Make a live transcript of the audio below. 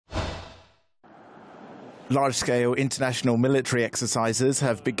Large-scale international military exercises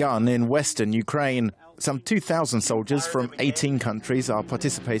have begun in western Ukraine. Some 2,000 soldiers from 18 countries are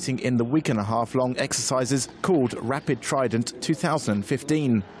participating in the week-and-a-half-long exercises called Rapid Trident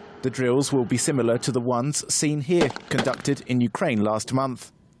 2015. The drills will be similar to the ones seen here, conducted in Ukraine last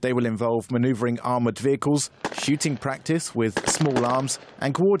month. They will involve manoeuvring armoured vehicles, shooting practice with small arms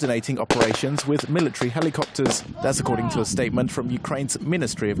and coordinating operations with military helicopters. That's according to a statement from Ukraine's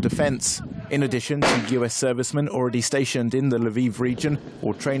Ministry of Defence. In addition to US servicemen already stationed in the Lviv region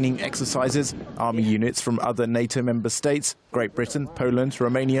for training exercises, army units from other NATO member states, Great Britain, Poland,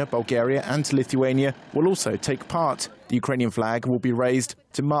 Romania, Bulgaria and Lithuania will also take part. The Ukrainian flag will be raised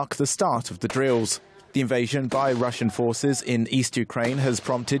to mark the start of the drills. The invasion by Russian forces in East Ukraine has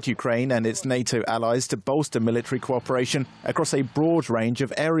prompted Ukraine and its NATO allies to bolster military cooperation across a broad range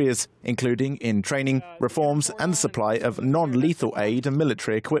of areas, including in training, reforms and the supply of non-lethal aid and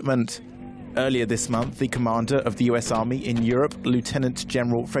military equipment. Earlier this month, the commander of the US Army in Europe, Lieutenant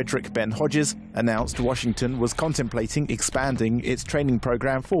General Frederick Ben Hodges, announced Washington was contemplating expanding its training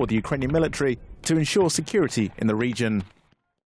program for the Ukrainian military to ensure security in the region.